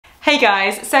Hey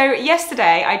guys, so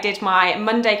yesterday I did my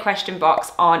Monday question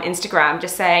box on Instagram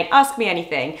just saying ask me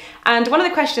anything, and one of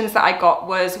the questions that I got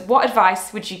was what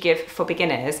advice would you give for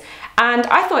beginners? And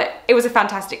I thought it was a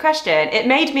fantastic question. It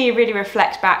made me really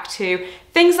reflect back to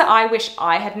things that I wish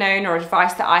I had known or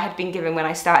advice that I had been given when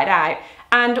I started out.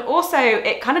 And also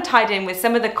it kind of tied in with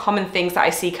some of the common things that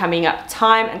I see coming up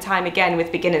time and time again with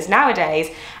beginners nowadays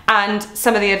and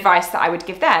some of the advice that I would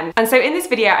give them. And so in this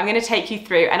video, I'm going to take you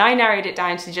through, and I narrowed it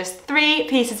down to just 3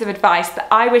 pieces of advice that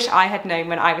I wish I had known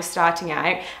when I was starting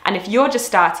out, and if you're just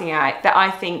starting out, that I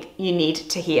think you need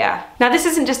to hear. Now, this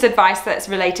isn't just advice that's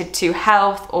related to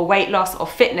health or weight loss or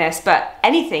fitness, but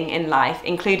anything in life,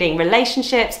 including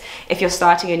relationships, if you're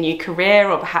starting a new career,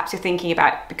 or perhaps you're thinking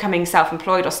about becoming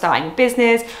self-employed or starting a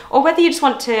business, or whether you just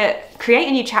want to create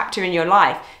a new chapter in your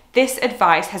life. This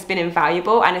advice has been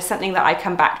invaluable and is something that I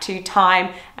come back to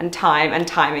time and time and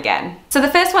time again. So the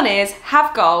first one is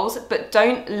have goals, but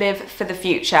don't live for the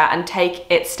future and take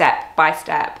it step by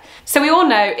step. So we all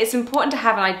know it's important to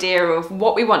have an idea of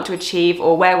what we want to achieve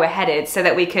or where we're headed so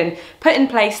that we can put in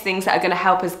place things that are going to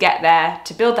help us get there,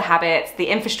 to build the habits, the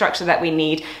infrastructure that we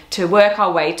need to work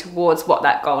our way towards what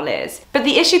that goal is. But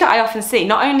the issue that I often see,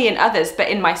 not only in others but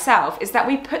in myself, is that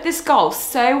we put this goal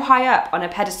so high up on a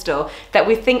pedestal that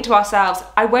we think to ourselves,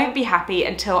 I won't be happy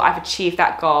until I've achieved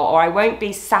that goal, or I won't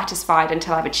be satisfied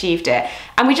until I've achieved it.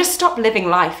 And we just stop living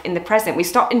life in the present. We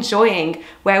stop enjoying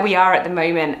where we are at the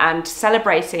moment and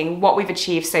celebrating what we've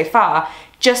achieved so far,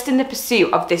 just in the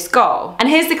pursuit of this goal. And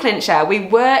here's the clincher, we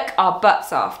work our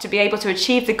butts off to be able to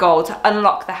achieve the goal, to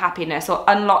unlock the happiness or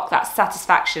unlock that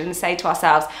satisfaction and say to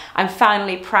ourselves, I'm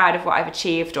finally proud of what I've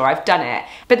achieved or I've done it.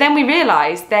 But then we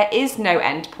realise there is no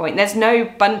end point. There's no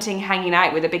bunting hanging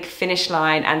out with a big finish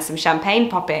line and some champagne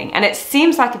popping. And it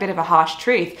seems like a bit of a harsh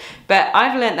truth, but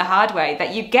I've learned the hard way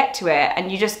that you get to it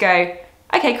and you just go,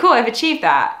 okay, cool, I've achieved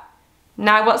that.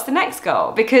 Now what's the next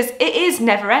goal? Because it is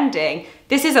never ending.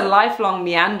 This is a lifelong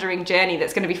meandering journey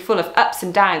that's going to be full of ups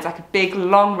and downs, like a big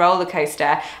long roller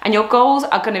coaster, and your goals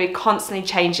are going to be constantly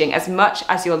changing as much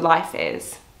as your life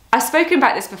is. I've spoken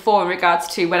about this before in regards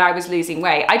to when I was losing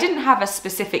weight. I didn't have a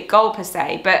specific goal per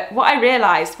se, but what I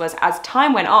realised was as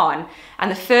time went on and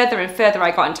the further and further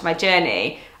I got into my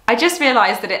journey, I just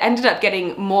realised that it ended up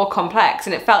getting more complex,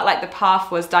 and it felt like the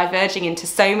path was diverging into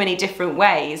so many different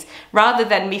ways rather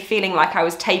than me feeling like I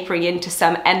was tapering into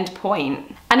some end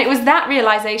point. And it was that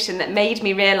realisation that made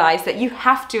me realise that you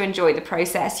have to enjoy the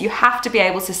process, you have to be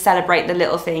able to celebrate the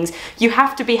little things, you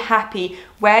have to be happy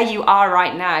where you are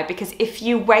right now, because if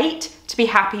you wait to be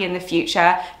happy in the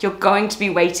future, you're going to be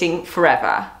waiting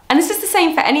forever. And this is the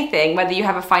same for anything, whether you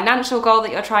have a financial goal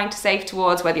that you're trying to save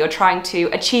towards, whether you're trying to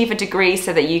achieve a degree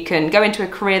so that you can go into a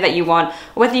career that you want,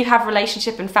 or whether you have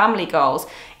relationship and family goals.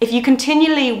 If you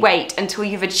continually wait until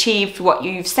you've achieved what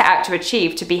you've set out to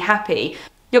achieve to be happy,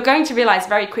 you're going to realise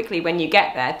very quickly when you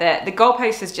get there that the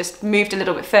goalpost has just moved a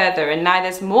little bit further and now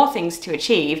there's more things to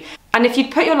achieve. And if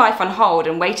you'd put your life on hold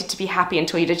and waited to be happy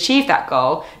until you'd achieved that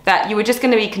goal, that you were just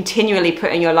going to be continually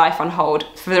putting your life on hold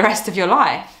for the rest of your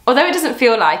life. Although it doesn't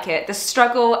feel like it, the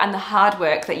struggle and the hard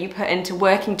work that you put into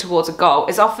working towards a goal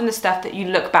is often the stuff that you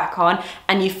look back on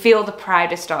and you feel the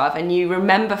proudest of and you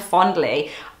remember fondly.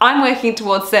 I'm working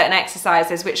towards certain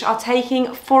exercises which are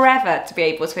taking forever to be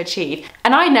able to achieve.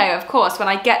 And I know, of course, when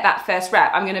I get that first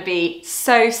rep, I'm going to be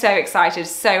so excited,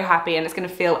 so happy, and it's going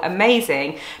to feel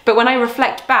amazing. But when I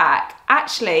reflect back,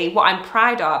 actually what I'm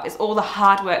proud of is all the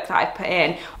hard work that I've put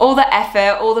in, all the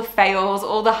effort, all the fails,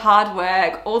 all the hard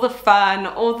work, all the fun,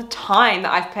 all the time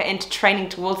that I've put into training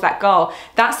towards that goal.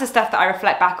 That's the stuff that I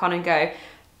reflect back on and go,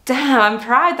 damn, I'm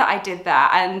proud that I did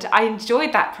that, and I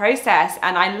enjoyed that process,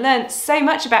 and I learned so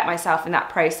much about myself in that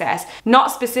process,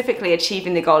 not specifically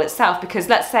achieving the goal itself, because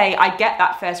let's say I get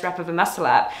that first rep of a muscle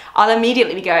up, I'll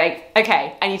immediately be going,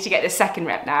 okay, I need to get the second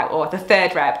rep now, or the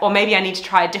third rep, or maybe I need to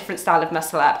try a different style of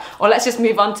muscle up, or let's just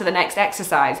move on to the next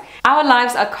exercise. Our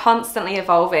lives are constantly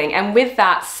evolving, and with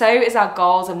that, so is our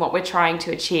goals and what we're trying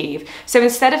to achieve. So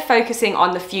instead of focusing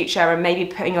on the future and maybe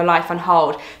putting your life on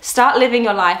hold, start living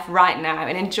your life right now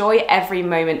and enjoy every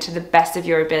moment to the best of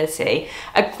your ability.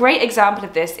 A great example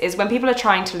of this is when people are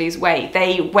trying to lose weight,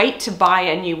 they wait to buy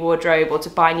a new wardrobe or to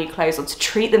buy new clothes or to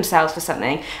treat themselves for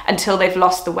something until they've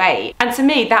lost the weight. And to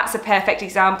me, that's a perfect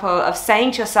example of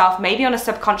saying to yourself, maybe on a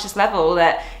subconscious level,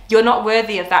 that you're not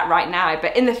worthy of that right now,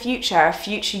 but in the future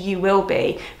you will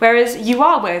be. Whereas you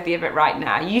are worthy of it right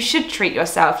now. You should treat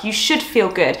yourself, you should feel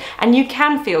good, and you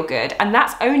can feel good, and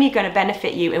that's only going to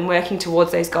benefit you in working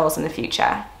towards those goals in the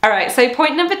future. All right, so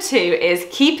point number 2 is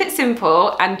keep it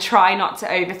simple and try not to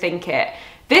overthink it.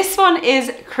 This one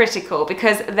is critical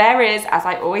because there is, as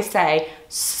I always say,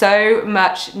 so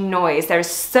much noise. There is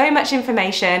so much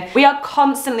information. We are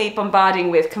constantly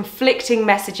bombarding with conflicting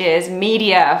messages,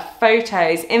 media,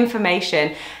 photos,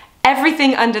 information.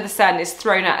 Everything under the sun is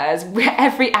thrown at us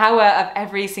every hour of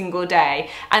every single day.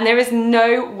 And there is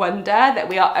no wonder that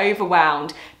we are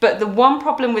overwhelmed. But the one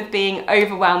problem with being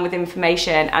overwhelmed with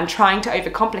information and trying to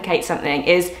overcomplicate something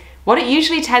is what it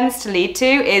usually tends to lead to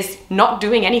is not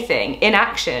doing anything,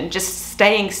 inaction, just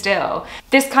staying still.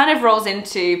 This kind of rolls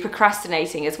into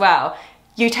procrastinating as well.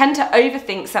 You tend to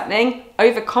overthink something,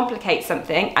 overcomplicate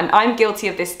something, and I'm guilty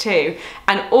of this too,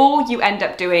 and all you end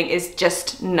up doing is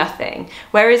just nothing.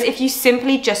 Whereas if you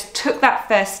simply just took that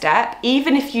first step,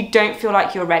 even if you don't feel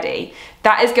like you're ready,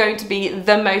 that is going to be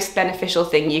the most beneficial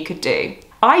thing you could do.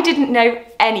 I didn't know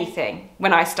anything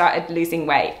when I started losing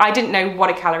weight. I didn't know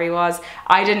what a calorie was.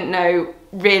 I didn't know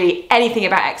really anything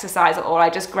about exercise at all.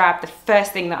 I just grabbed the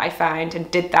first thing that I found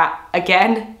and did that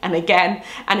again and again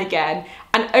and again.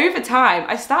 And over time,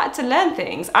 I started to learn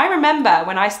things. I remember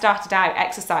when I started out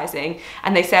exercising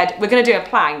and they said, we're gonna do a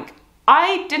plank.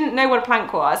 I didn't know what a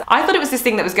plank was. I thought it was this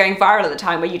thing that was going viral at the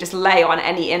time where you just lay on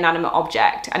any inanimate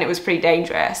object and it was pretty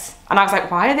dangerous. And I was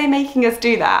like, why are they making us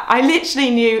do that? I literally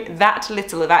knew that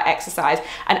little about exercise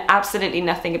and absolutely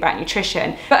nothing about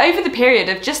nutrition. But over the period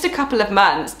of just a couple of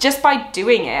months, just by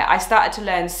doing it, I started to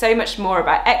learn so much more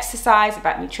about exercise,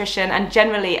 about nutrition, and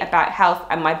generally about health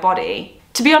and my body.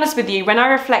 To be honest with you, when I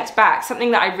reflect back,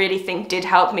 something that I really think did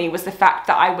help me was the fact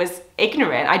that I was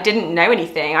ignorant. I didn't know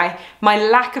anything. My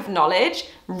lack of knowledge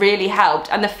really helped.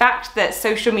 And the fact that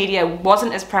social media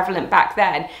wasn't as prevalent back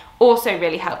then also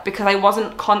really helped because I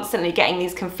wasn't constantly getting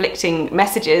these conflicting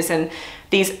messages and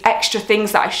these extra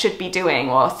things that I should be doing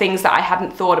or things that I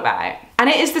hadn't thought about. And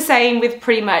it is the same with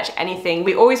pretty much anything.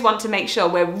 We always want to make sure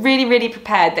we're really, really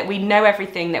prepared, that we know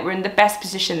everything, that we're in the best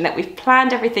position, that we've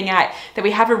planned everything out, that we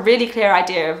have a really clear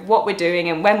idea of what we're doing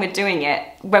and when we're doing it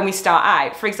when we start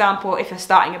out. For example, if you're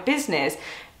starting a business,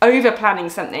 over planning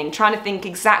something, trying to think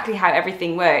exactly how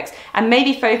everything works, and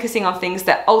maybe focusing on things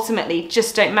that ultimately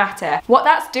just don't matter. What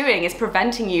that's doing is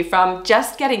preventing you from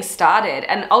just getting started,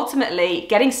 and ultimately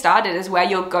getting started is where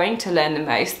you're going to learn the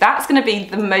most. That's going to be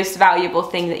the most valuable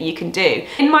thing that you can do.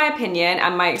 In my opinion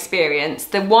and my experience,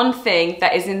 the one thing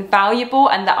that is invaluable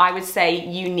and that I would say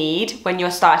you need when you're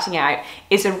starting out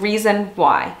is a reason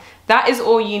why. That is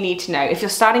all you need to know. If you're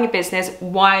starting a business,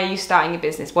 why are you starting a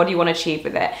business? What do you want to achieve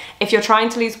with it? If you're trying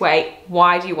to lose weight,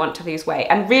 why do you want to lose weight?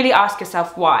 And really ask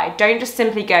yourself why. Don't just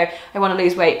simply go, I want to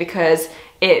lose weight because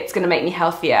it's going to make me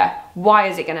healthier. Why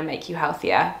is it going to make you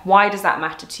healthier? Why does that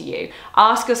matter to you?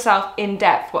 Ask yourself in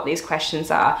depth what these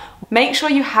questions are. Make sure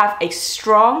you have a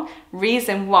strong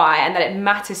reason why and that it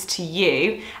matters to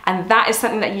you, and that is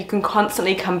something that you can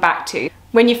constantly come back to.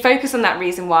 When you focus on that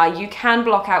reason why, you can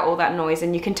block out all that noise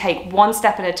and you can take one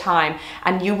step at a time,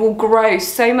 and you will grow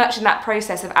so much in that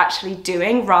process of actually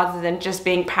doing rather than just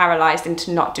being paralyzed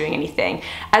into not doing anything.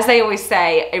 As they always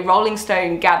say, a rolling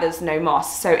stone gathers no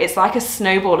moss. So it's like a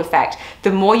snowball effect.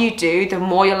 The more you do, the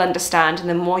more you'll understand, and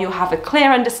the more you'll have a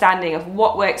clear understanding of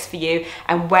what works for you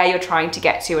and where you're trying to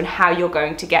get to and how you're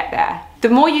going to get there. The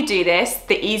more you do this,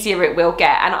 the easier it will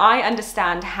get. And I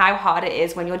understand how hard it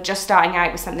is when you're just starting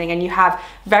out with something and you have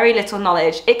very little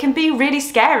knowledge. It can be really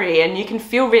scary and you can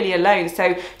feel really alone.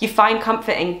 So you find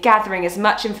comfort in gathering as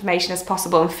much information as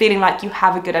possible and feeling like you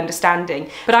have a good understanding.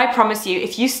 But I promise you,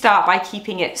 if you start by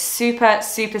keeping it super,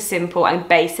 super simple and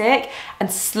basic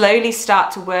and slowly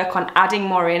start to work on adding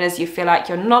more in as you feel like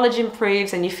your knowledge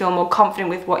improves and you feel more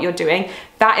confident with what you're doing,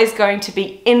 that is going to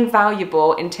be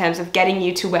invaluable in terms of getting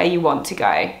you to where you want to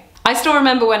go. I still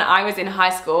remember when I was in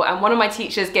high school and one of my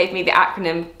teachers gave me the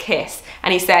acronym KISS,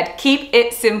 and he said, keep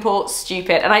it simple,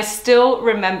 stupid. And I still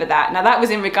remember that. Now that was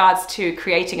in regards to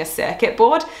creating a circuit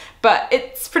board, but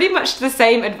it's pretty much the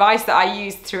same advice that I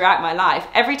use throughout my life.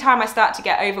 Every time I start to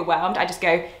get overwhelmed, I just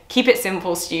go, keep it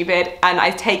simple, stupid, and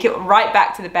I take it right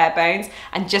back to the bare bones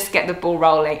and just get the ball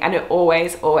rolling, and it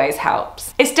always, always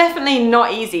helps. It's definitely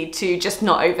not easy to just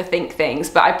not overthink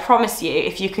things, but I promise you,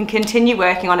 if you can continue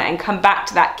working on it and come back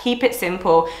to that, keep it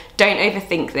simple, don't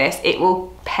overthink this, it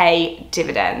will pay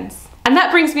dividends. And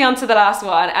that brings me on to the last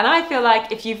one, and I feel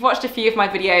like if you've watched a few of my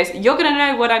videos, you're gonna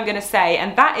know what I'm gonna say,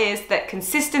 and that is that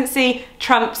consistency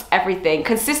trumps everything.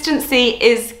 Consistency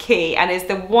is key and is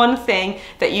the one thing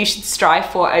that you should strive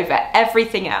for over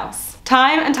everything else.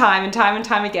 Time and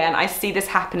time again, I see this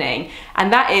happening,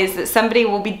 and that is that somebody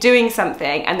will be doing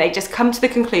something and they just come to the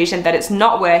conclusion that it's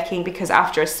not working because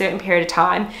after a certain period of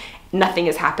time, nothing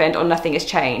has happened or nothing has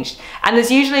changed. And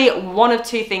there's usually one of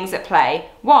two things at play.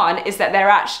 One is that they're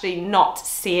actually not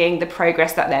seeing the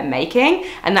progress that they're making,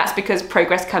 and that's because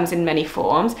progress comes in many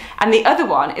forms. And the other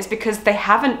one is because they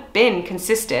haven't been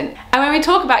consistent. And when we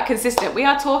talk about consistent, we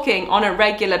are talking on a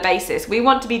regular basis. We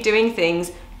want to be doing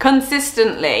things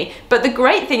consistently. But the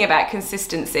great thing about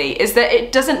consistency is that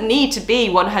it doesn't need to be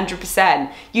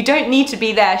 100%. You don't need to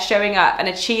be there showing up and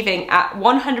achieving at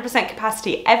 100%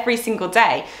 capacity every single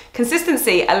day.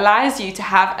 Consistency allows you to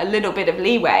have a little bit of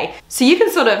leeway. So you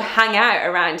can sort of hang out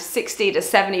around 60 to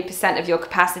 70% of your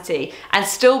capacity and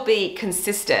still be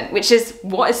consistent, which is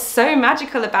what is so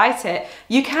magical about it.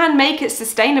 You can make it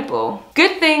sustainable.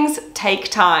 Good things take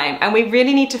time, and we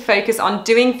really need to focus on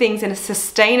doing things in a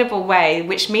sustainable way,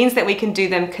 which means that we can do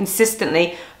them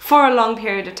consistently for a long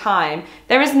period of time.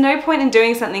 There is no point in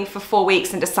doing something for 4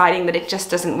 weeks and deciding that it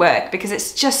just doesn't work, because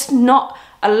it's just not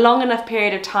a long enough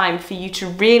period of time for you to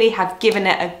really have given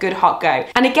it a good hot go.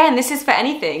 And again, this is for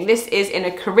anything. This is in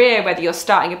a career, whether you're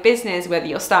starting a business, whether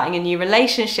you're starting a new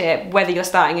relationship, whether you're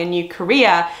starting a new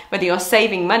career, whether you're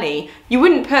saving money. You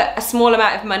wouldn't put a small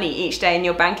amount of money each day in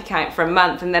your bank account for a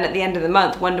month and then at the end of the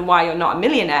month wonder why you're not a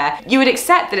millionaire. You would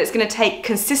accept that it's going to take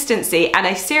consistency and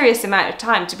a serious amount of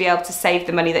time to be able to save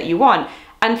the money that you want.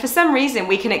 And for some reason,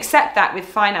 we can accept that with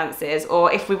finances,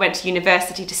 or if we went to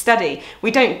university to study. We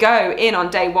don't go in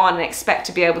on day one and expect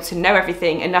to be able to know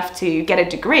everything enough to get a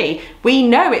degree. We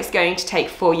know it's going to take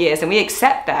 4 years, and we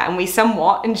accept that, and we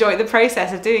somewhat enjoy the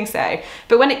process of doing so.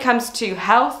 But when it comes to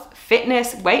health,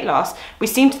 fitness, weight loss, we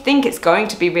seem to think it's going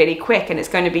to be really quick and it's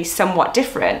going to be somewhat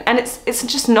different, and it's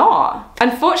just not.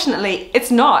 Unfortunately, it's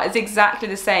not. It's exactly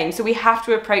the same. So we have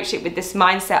to approach it with this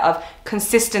mindset of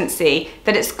consistency,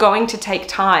 that it's going to take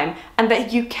time, and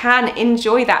that you can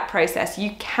enjoy that process.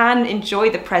 You can enjoy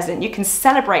the present. You can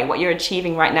celebrate what you're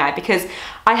achieving right now, because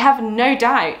I have no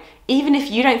doubt, even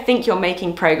if you don't think you're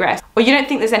making progress or you don't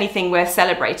think there's anything worth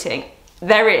celebrating,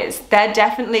 there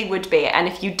definitely would be. And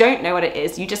if you don't know what it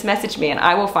is, you just message me and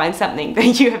I will find something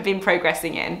that you have been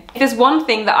progressing in. If there's one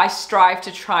thing that I strive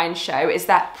to try and show, is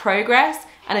that progress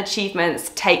and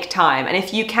achievements take time. And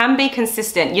if you can be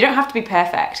consistent, you don't have to be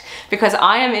perfect, because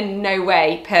I am in no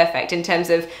way perfect in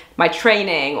terms of my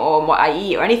training or what I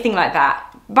eat or anything like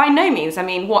that. By no means. I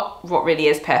mean, what really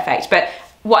is perfect? But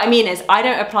what I mean is, I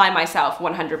don't apply myself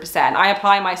 100%. I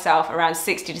apply myself around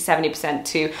 60 to 70%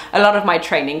 to a lot of my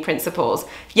training principles.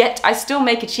 Yet I still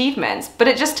make achievements, but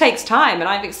it just takes time. And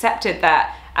I've accepted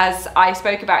that, as I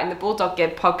spoke about in the Bulldog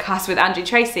Gib podcast with Andrew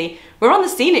Tracy, we're on the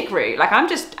scenic route. Like, I'm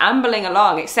just ambling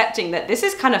along, accepting that this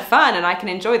is kind of fun and I can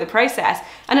enjoy the process.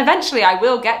 And eventually I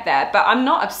will get there, but I'm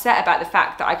not upset about the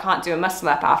fact that I can't do a muscle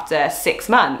up after 6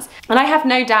 months. And I have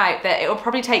no doubt that it will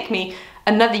probably take me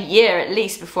another year at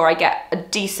least before I get a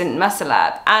decent muscle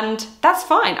up, and that's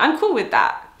fine. I'm cool with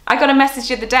that. I got a message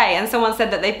the other day and someone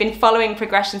said that they've been following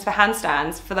progressions for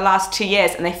handstands for the last 2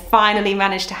 years and they finally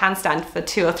managed to handstand for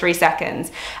 2 or 3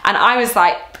 seconds. And I was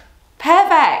like,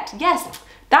 perfect, yes,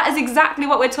 that is exactly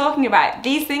what we're talking about.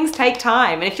 These things take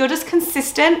time, and if you're just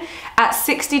consistent at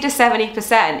 60 to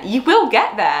 70%, you will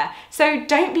get there. So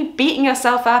don't be beating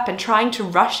yourself up and trying to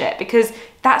rush it, because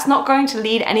that's not going to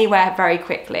lead anywhere very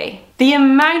quickly. The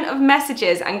amount of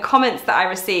messages and comments that I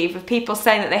receive of people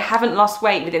saying that they haven't lost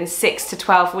weight within 6 to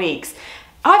 12 weeks.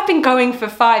 I've been going for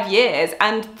 5 years,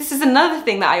 and this is another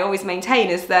thing that I always maintain,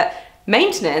 is that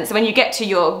maintenance, when you get to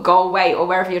your goal weight or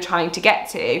wherever you're trying to get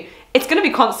to, it's going to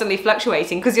be constantly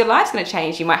fluctuating, because your life's going to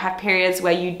change. You might have periods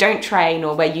where you don't train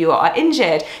or where you are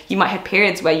injured. You might have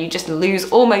periods where you just lose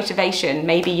all motivation.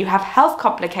 Maybe you have health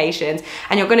complications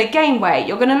and you're going to gain weight,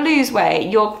 you're going to lose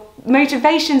weight, your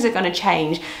motivations are going to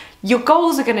change, your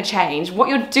goals are going to change, what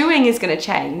you're doing is going to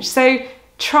change. So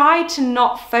try to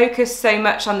not focus so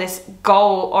much on this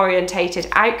goal-orientated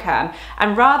outcome,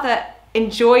 and rather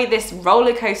enjoy this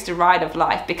roller coaster ride of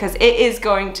life, because it is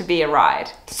going to be a ride.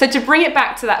 So to bring it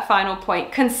back to that final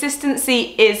point,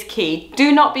 consistency is key.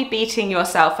 Do not be beating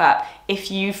yourself up if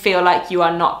you feel like you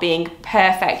are not being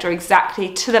perfect or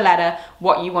exactly to the letter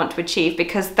what you want to achieve,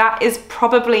 because that is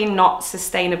probably not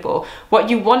sustainable. What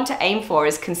you want to aim for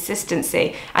is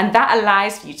consistency, and that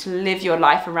allows you to live your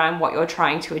life around what you're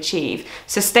trying to achieve.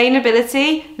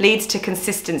 Sustainability leads to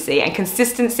consistency, and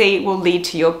consistency will lead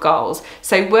to your goals.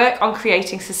 So work on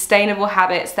creating sustainable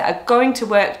habits that are going to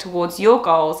work towards your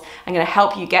goals and going to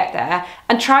help you get there,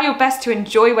 and try your best to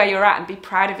enjoy where you're at and be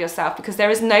proud of yourself, because there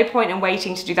is no point in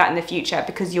waiting to do that in the future. future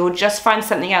because you'll just find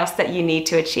something else that you need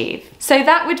to achieve. So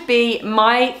that would be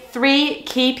my 3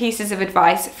 key pieces of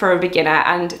advice for a beginner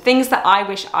and things that I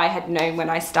wish I had known when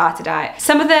I started out.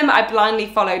 Some of them I blindly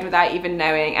followed without even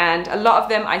knowing, and a lot of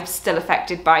them I'm still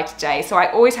affected by today. So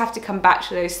I always have to come back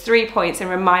to those 3 points and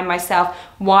remind myself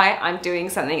why I'm doing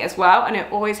something as well, and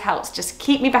it always helps just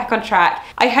keep me back on track.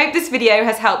 I hope this video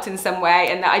has helped in some way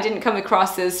and that I didn't come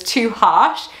across as too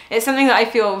harsh. It's something that I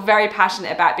feel very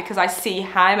passionate about because I see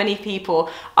how many people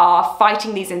are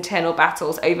fighting these internal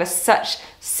battles over such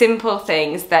simple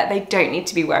things that they don't need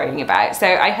to be worrying about. So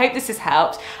I hope this has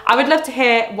helped. I would love to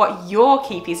hear what your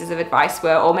key pieces of advice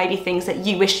were, or maybe things that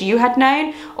you wish you had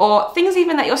known, or things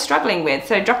even that you're struggling with.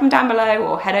 So drop them down below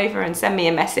or head over and send me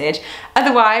a message.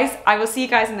 Otherwise, I will see you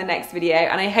guys in the next video,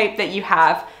 and I hope that you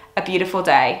have a beautiful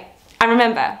day. And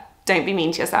remember, don't be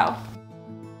mean to yourself.